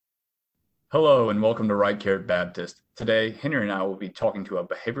Hello and welcome to Right Care Baptist. Today, Henry and I will be talking to a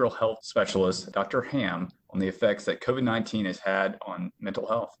behavioral health specialist, Dr. Ham, on the effects that COVID-19 has had on mental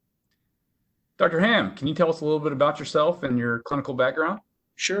health. Dr. Ham, can you tell us a little bit about yourself and your clinical background?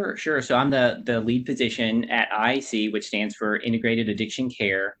 Sure. So I'm the lead physician at IAC, which stands for Integrated Addiction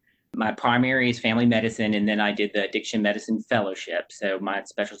Care. My primary is family medicine, and then I did the addiction medicine fellowship. So my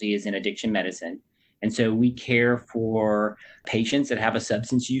specialty is in addiction medicine. And so we care for patients that have a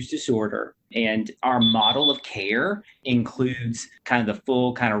substance use disorder. And our model of care includes kind of the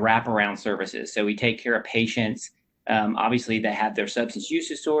full kind of wraparound services. So we take care of patients, obviously, that have their substance use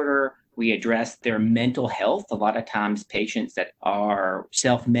disorder. We address their mental health. A lot of times, patients that are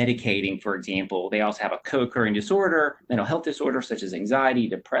self medicating, for example, they also have a co occurring disorder, mental health disorder, such as anxiety,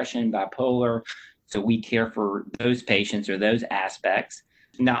 depression, bipolar. So we care for those patients or those aspects.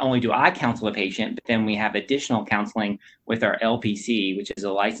 Not only do I counsel a patient, but then we have additional counseling with our LPC, which is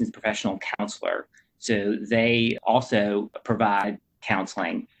a licensed professional counselor. So they also provide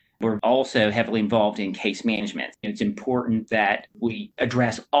counseling. We're also heavily involved in case management. It's important that we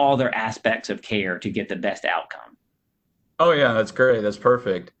address all their aspects of care to get the best outcome. Oh, yeah, that's great. That's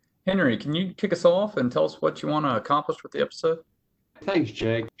perfect. Henry, can you kick us off and tell us what you want to accomplish with the episode? Thanks,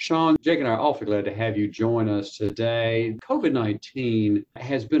 Jake. Sean, Jake and I are awfully glad to have you join us today. COVID-19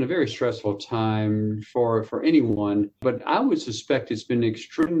 has been a very stressful time for anyone, but I would suspect it's been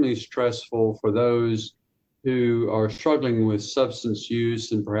extremely stressful for those who are struggling with substance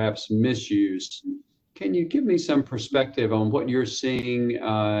use and perhaps misuse. Can you give me some perspective on what you're seeing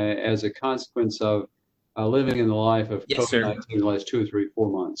as a consequence of living in the life of Yes, sir. COVID-19 the last 2 or 3,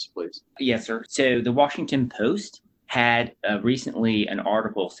 4 months, please? Yes, sir. So the Washington Post had recently an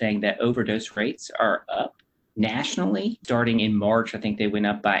article saying that overdose rates are up nationally. Starting in March, I think they went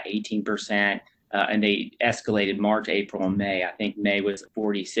up by 18%, and they escalated March, April, and May. I think May was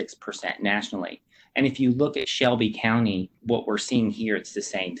 46% nationally. And if you look at Shelby County, what we're seeing here, it's the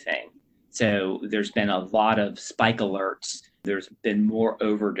same thing. So there's been a lot of spike alerts. There's been more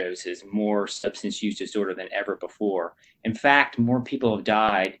overdoses, more substance use disorder than ever before. In fact, more people have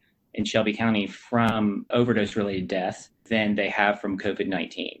died in Shelby County from overdose related deaths than they have from COVID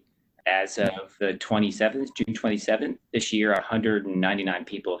 19. As of the 27th, June 27th, this year, 199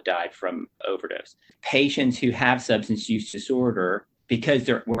 people have died from overdose. Patients who have substance use disorder, because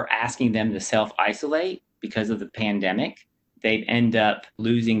we're asking them to self isolate because of the pandemic, they end up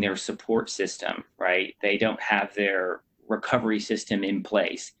losing their support system, right? They don't have their recovery system in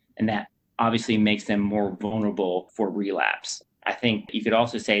place. And that obviously makes them more vulnerable for relapse. I think you could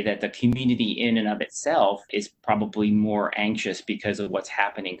also say that the community in and of itself is probably more anxious because of what's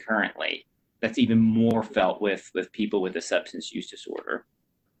happening currently. That's even more felt with people with a substance use disorder.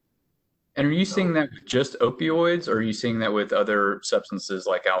 And are you seeing that with just opioids, or are you seeing that with other substances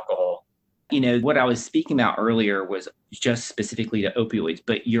like alcohol? What I was speaking about earlier was just specifically to opioids,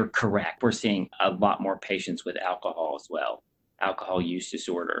 but you're correct. We're seeing a lot more patients with alcohol as well, alcohol use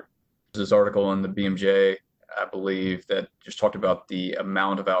disorder. This article in the BMJ, I believe, that just talked about the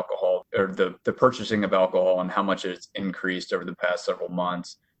amount of alcohol or the purchasing of alcohol and how much it's increased over the past several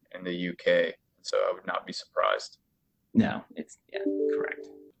months in the UK. So I would not be surprised. No, it's yeah, correct.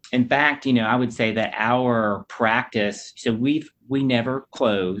 In fact, I would say that our practice, so we never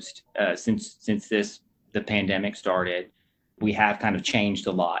closed since the pandemic started. We have kind of changed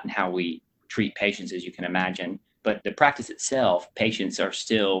a lot in how we treat patients, as you can imagine. But the practice itself, patients are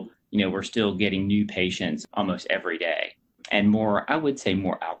still, we're still getting new patients almost every day, and more, I would say,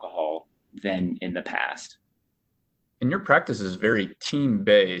 more alcohol than in the past. And your practice is very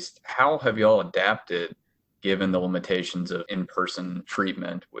team-based. How have y'all adapted given the limitations of in-person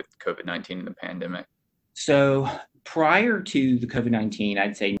treatment with COVID-19 and the pandemic? So prior to the COVID-19,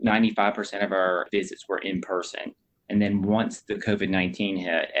 I'd say 95% of our visits were in person. And then once the COVID-19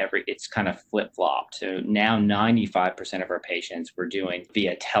 hit, it's kind of flip-flopped. So now 95% of our patients we're doing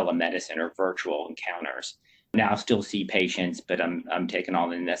via telemedicine or virtual encounters. Now I still see patients, but I'm taking all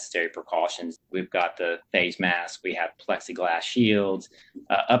the necessary precautions. We've got the face mask, we have plexiglass shields.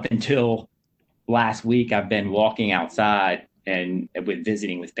 Up until last week, I've been walking outside and with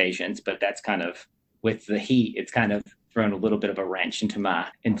visiting with patients, but that's kind of with the heat, it's kind of thrown a little bit of a wrench into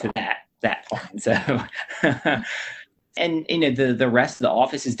that plan. So, and the rest of the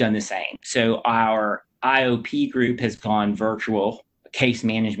office has done the same. So our IOP group has gone virtual. Case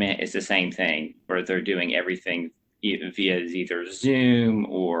management is the same thing, where they're doing everything via either Zoom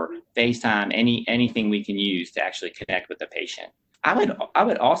or FaceTime, anything we can use to actually connect with the patient. I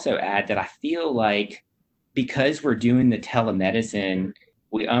would also add that I feel like because we're doing the telemedicine,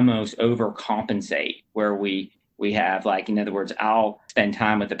 we almost overcompensate where We have, like, in other words, I'll spend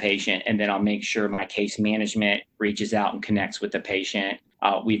time with the patient and then I'll make sure my case management reaches out and connects with the patient.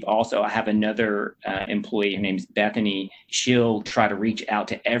 I have another employee, her name's Bethany. She'll try to reach out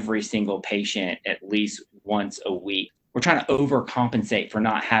to every single patient at least once a week. We're trying to overcompensate for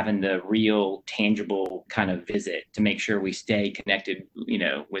not having the real tangible kind of visit to make sure we stay connected,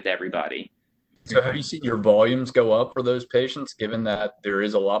 with everybody. So have you seen your volumes go up for those patients, given that there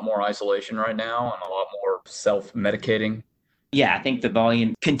is a lot more isolation right now and a lot more self-medicating? Yeah, I think the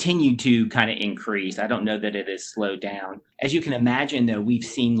volume continued to kind of increase. I don't know that it has slowed down. As you can imagine, though, we've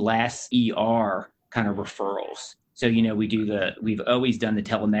seen less ER kind of referrals. So, we've always done the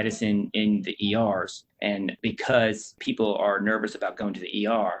telemedicine in the ERs. And because people are nervous about going to the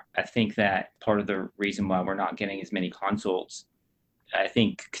ER, I think that part of the reason why we're not getting as many consults, I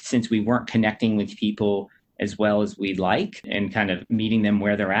think since we weren't connecting with people as well as we'd like and kind of meeting them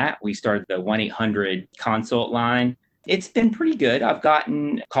where they're at, we started the 1-800 consult line. It's been pretty good. I've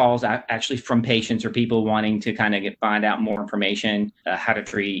gotten calls actually from patients or people wanting to kind of find out more information, how to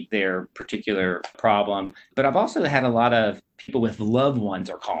treat their particular problem. But I've also had a lot of people with loved ones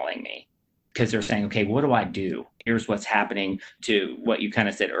are calling me because they're saying, okay, what do I do? Here's what's happening to what you kind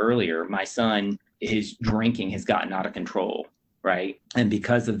of said earlier. My son, his drinking has gotten out of control, right? And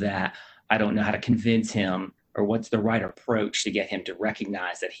because of that, I don't know how to convince him or what's the right approach to get him to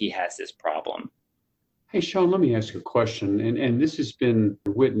recognize that he has this problem. Hey, Sean, let me ask you a question. And this has been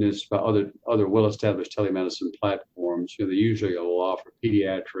witnessed by other well-established telemedicine platforms. They usually will offer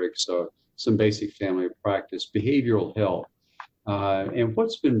pediatrics, some basic family practice, behavioral health. And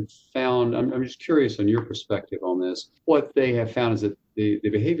what's been found, I'm just curious on your perspective on this, what they have found is that the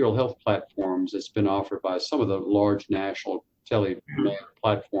behavioral health platforms that's been offered by some of the large national telemed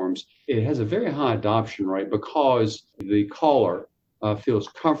platforms, it has a very high adoption rate because the caller feels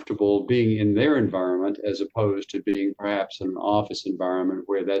comfortable being in their environment as opposed to being perhaps in an office environment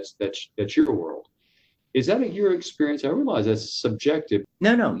where that's your world. Is that your experience? I realize that's subjective.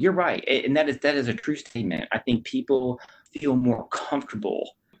 No, you're right. And that is a true statement. I think people feel more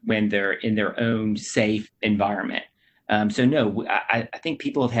comfortable when they're in their own safe environment. I think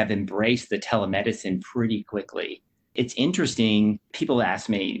people have embraced the telemedicine pretty quickly. It's interesting. People ask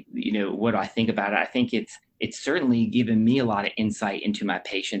me, what do I think about it? I think it's certainly given me a lot of insight into my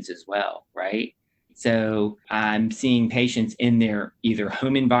patients as well, right? So I'm seeing patients in their either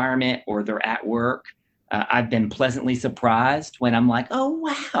home environment or they're at work. I've been pleasantly surprised when I'm like, oh,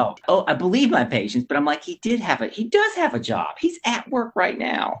 wow. Oh, I believe my patients, but I'm like, he does have a job. He's at work right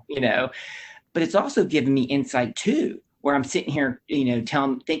now, But it's also given me insight too, where I'm sitting here,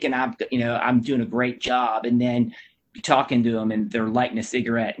 thinking I'm doing a great job, and then talking to them and they're lighting a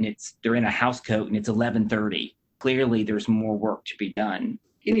cigarette and they're in a house coat and it's 11:30. Clearly there's more work to be done.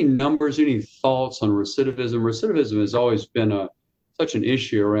 Any numbers, any thoughts on recidivism? Recidivism has always been such an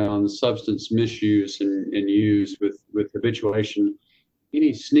issue around substance misuse and use with habituation.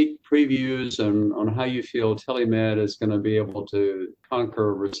 Any sneak previews on how you feel telemed is going to be able to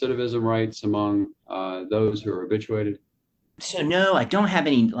conquer recidivism rates among those who are habituated? So no, I don't have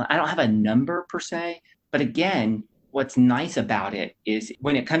a number per se, but again, what's nice about it is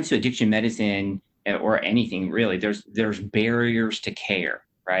when it comes to addiction medicine or anything really, there's barriers to care,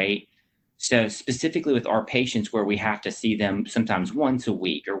 right? So specifically with our patients where we have to see them sometimes once a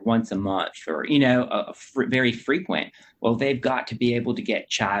week or once a month or, very frequent, well, they've got to be able to get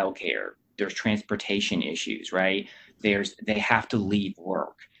childcare. There's transportation issues, right? They have to leave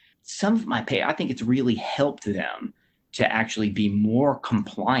work. Some of my I think it's really helped them to actually be more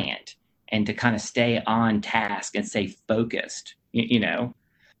compliant and to kind of stay on task and stay focused,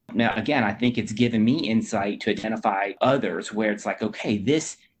 Now, again, I think it's given me insight to identify others where it's like, okay,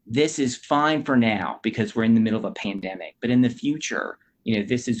 this is fine for now because we're in the middle of a pandemic. But in the future,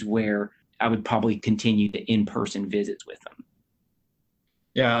 this is where I would probably continue the in-person visits with them.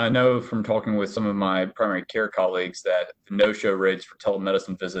 Yeah, I know from talking with some of my primary care colleagues that the no-show rates for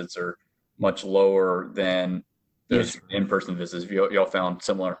telemedicine visits are much lower than those in-person visits. Y'all found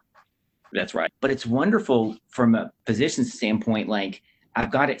similar? That's right. But it's wonderful from a physician's standpoint. Like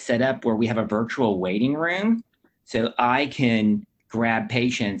I've got it set up where we have a virtual waiting room. So I can grab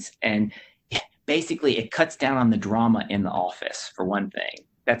patients and basically it cuts down on the drama in the office for one thing.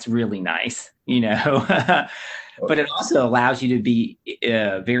 That's really nice, but it also allows you to be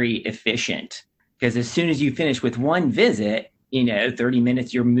very efficient because as soon as you finish with one visit, 30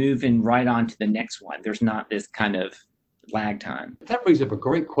 minutes, you're moving right on to the next one. There's not this kind of lag time. That brings up a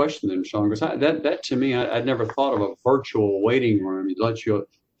great question then, Sean, because that to me, I'd never thought of a virtual waiting room. It lets you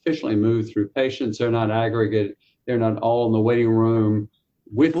efficiently move through patients. They're not aggregated. They're not all in the waiting room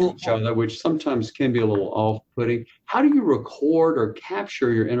with each other, which sometimes can be a little off-putting. How do you record or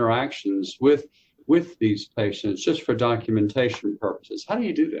capture your interactions with these patients just for documentation purposes? How do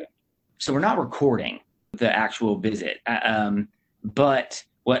you do that? So we're not recording the actual visit, but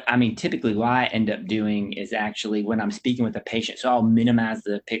typically what I end up doing is actually when I'm speaking with a patient, so I'll minimize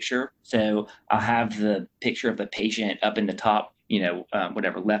the picture. So I'll have the picture of the patient up in the top,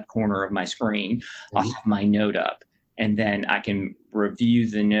 whatever left corner of my screen. I'll have my note up, and then I can review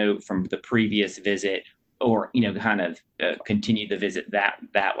the note from the previous visit, or kind of continue the visit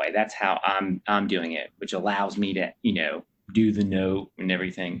that way. That's how I'm doing it, which allows me to do the note and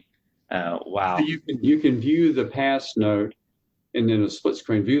everything. Wow. So you can view the past note, and then a split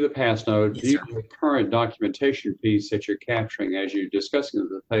screen view the past note, Yes, view sir. the current documentation piece that you're capturing as you're discussing with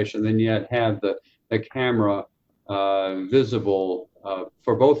the patient, then yet have the camera visible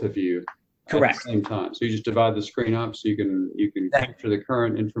for both of you Correct. at the same time. So you just divide the screen up so you can capture the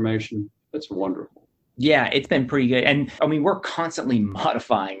current information. That's wonderful. Yeah, it's been pretty good. And we're constantly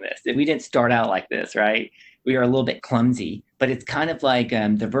modifying this. We didn't start out like this, right? We are a little bit clumsy, but it's kind of like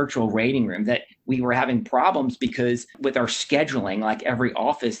the virtual waiting room that we were having problems because with our scheduling, like every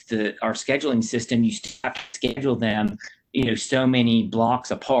office, our scheduling system, you still have to schedule them, so many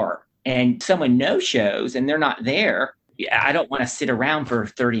blocks apart. And someone no-shows and they're not there. I don't want to sit around for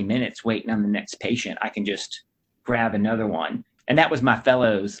 30 minutes waiting on the next patient. I can just grab another one. And that was my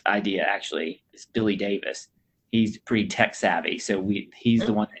fellow's idea, actually. It's Billy Davis. He's pretty tech savvy. So he's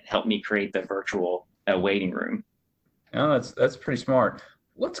the one that helped me create the virtual waiting room. Oh, that's pretty smart.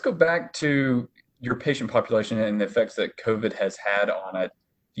 Let's go back to your patient population and the effects that COVID has had on it.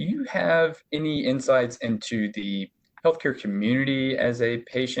 Do you have any insights into the healthcare community as a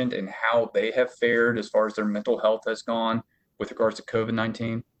patient and how they have fared as far as their mental health has gone with regards to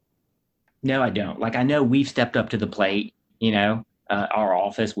COVID-19? No, I don't. Like, I know we've stepped up to the plate, our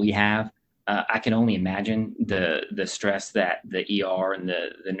office, we have. I can only imagine the stress that the ER and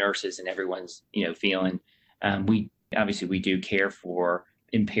the nurses and everyone's, feeling. We do care for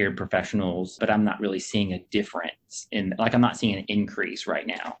impaired professionals, but I'm not really seeing a difference I'm not seeing an increase right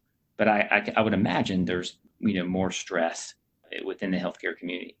now. But I would imagine there's, more stress within the healthcare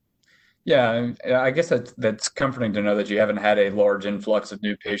community. Yeah, I guess that's comforting to know that you haven't had a large influx of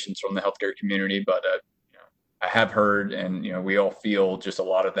new patients from the healthcare community, but I have heard, and we all feel just a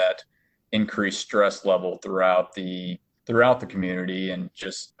lot of that increased stress level throughout the community, and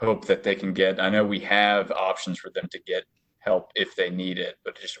just hope that they can get. I know we have options for them to get help if they need it,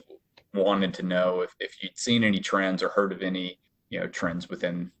 but just wanted to know if you'd seen any trends or heard of any trends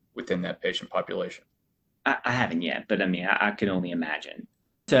within that patient population. I haven't yet, but I could only imagine.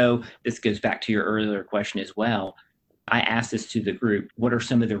 So this goes back to your earlier question as well. I asked this to the group. What are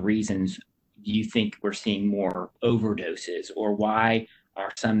some of the reasons you think we're seeing more overdoses, or why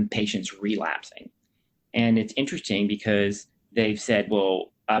are some patients relapsing? And it's interesting because they've said,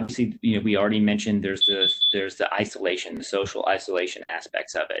 well, obviously, we already mentioned there's the isolation, the social isolation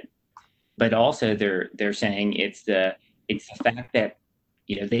aspects of it. But also they're saying it's the fact that,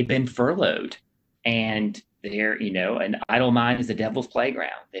 they've been furloughed, and they're, an idle mind is the devil's playground.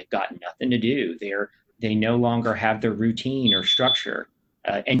 They've got nothing to do. They no longer have their routine or structure.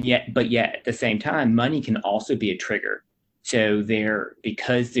 But yet at the same time, money can also be a trigger. So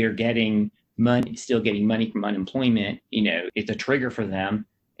because they're getting money, still getting money from unemployment, it's a trigger for them.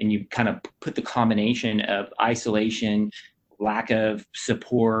 And you kind of put the combination of isolation, lack of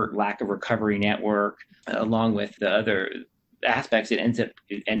support, lack of recovery network, along with the other aspects, it ends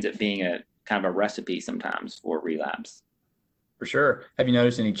up being a kind of a recipe sometimes for relapse. For sure. Have you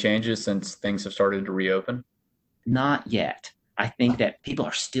noticed any changes since things have started to reopen? Not yet. I think that people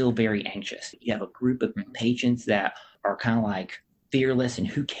are still very anxious. You have a group of patients that are kind of like fearless and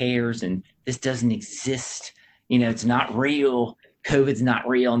who cares, and this doesn't exist. It's not real. COVID's not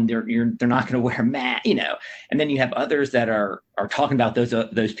real, and they're not going to wear a mask. And then you have others that are talking about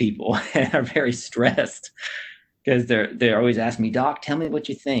those people and are very stressed because they're always asking me, Doc, tell me what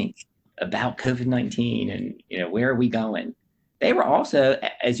you think about COVID-19 and where are we going? They were also,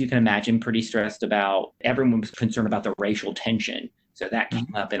 as you can imagine, pretty stressed about, everyone was concerned about the racial tension. So that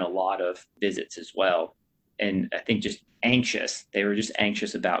came up in a lot of visits as well. And I think just anxious. They were just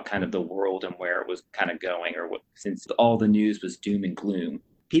anxious about kind of the world and where it was kind of going, since all the news was doom and gloom.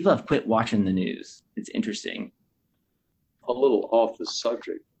 People have quit watching the news. It's interesting. A little off the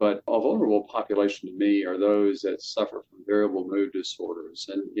subject, but a vulnerable population to me are those that suffer from variable mood disorders.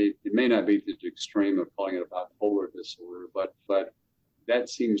 And it may not be to the extreme of calling it a bipolar disorder, but that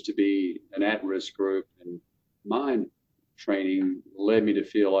seems to be an at-risk group. And my training led me to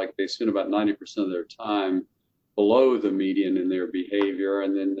feel like they spend about 90% of their time below the median in their behavior,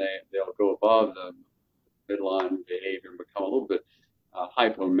 and then they'll go above the midline behavior and become a little bit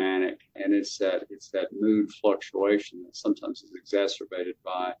hypomanic. And it's that mood fluctuation that sometimes is exacerbated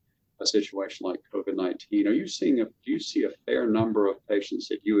by a situation like COVID-19. Do you see a fair number of patients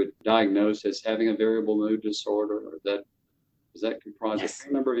that you would diagnose as having a variable mood disorder, or does that comprise Yes. a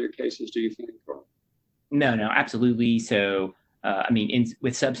fair number of your cases, do you think? Or? No, absolutely. So,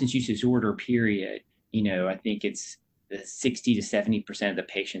 with substance use disorder, period, I think it's 60 to 70% of the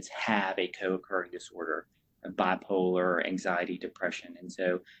patients have a co-occurring disorder, bipolar, anxiety, depression. And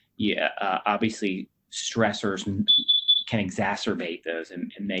so, obviously, stressors can exacerbate those and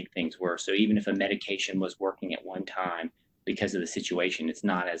make things worse. So even if a medication was working at one time, because of the situation, it's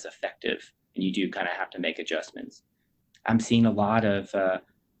not as effective, and you do kind of have to make adjustments. I'm seeing a lot of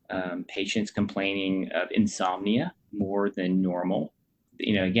patients complaining of insomnia more than normal.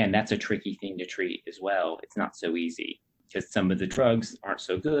 Again, that's a tricky thing to treat as well. It's not so easy because some of the drugs aren't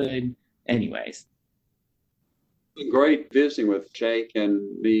so good. Anyways. Great visiting with Jake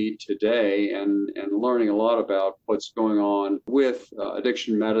and me today and learning a lot about what's going on with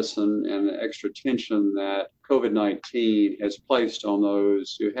addiction medicine and the extra tension that COVID-19 has placed on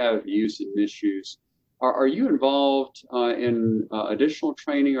those who have use and misuse. Are you involved in additional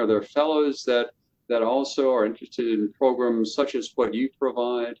training? Are there fellows that also are interested in programs such as what you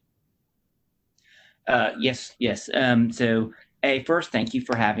provide? Yes. So, first, thank you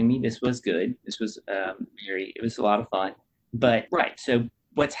for having me. This was good. This was it was a lot of fun. But right, so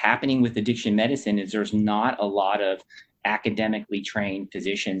what's happening with addiction medicine is there's not a lot of academically trained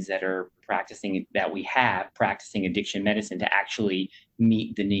physicians that we have practicing addiction medicine to actually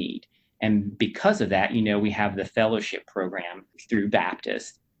meet the need. And because of that, we have the fellowship program through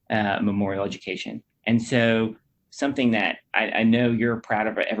Baptist Memorial Education. And so something that I know you're proud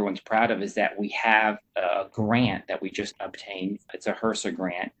of, everyone's proud of, is that we have a grant that we just obtained. It's a HRSA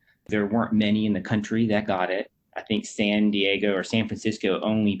grant. There weren't many in the country that got it. I think San Diego or San Francisco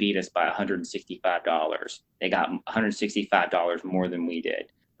only beat us by $165. They got $165 more than we did.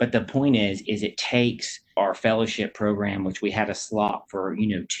 But the point is it takes our fellowship program, which we had a slot for,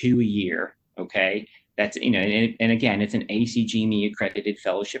 2 a year. Okay. That's, and again, it's an ACGME accredited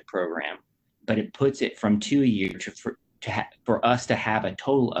fellowship program, but it puts it from 2 a year for us to have a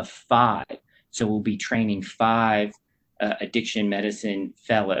total of 5. So we'll be training 5 addiction medicine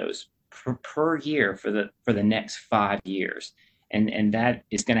fellows per year for the next 5 years. And that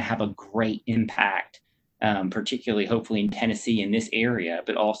is going to have a great impact, particularly hopefully in Tennessee, in this area,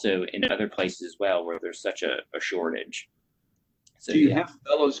 but also in other places as well where there's such a shortage. So, do you have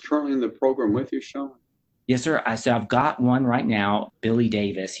fellows currently in the program with you, Sean? Yes, sir. So I've got one right now, Billy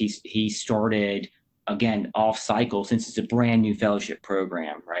Davis. He started, again, off cycle, since it's a brand new fellowship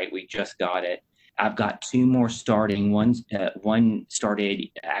program, right? We just got it. I've got 2 more starting. One started,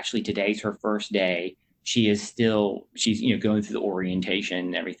 actually today's her first day. She's going through the orientation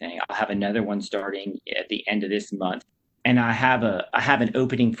and everything. I'll have another one starting at the end of this month. And I have an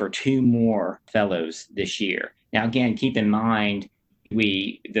opening for 2 more fellows this year. Now, again, keep in mind,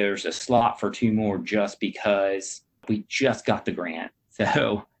 there's a slot for 2 more just because we just got the grant.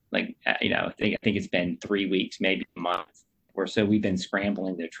 So, I think it's been 3 weeks, maybe a month or so. We've been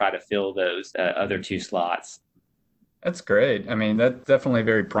scrambling to try to fill those other 2 slots. That's great. I mean, that's definitely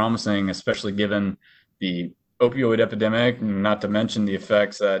very promising, especially given the opioid epidemic, not to mention the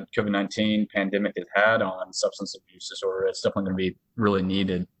effects that COVID-19 pandemic has had on substance abuse disorder. It's definitely going to be really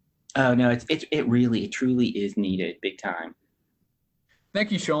needed. Oh, no, it truly is needed big time.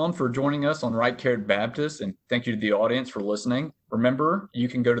 Thank you, Sean, for joining us on Right Care Baptist, and thank you to the audience for listening. Remember, you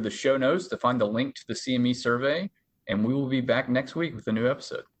can go to the show notes to find the link to the CME survey, and we will be back next week with a new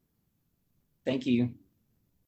episode. Thank you.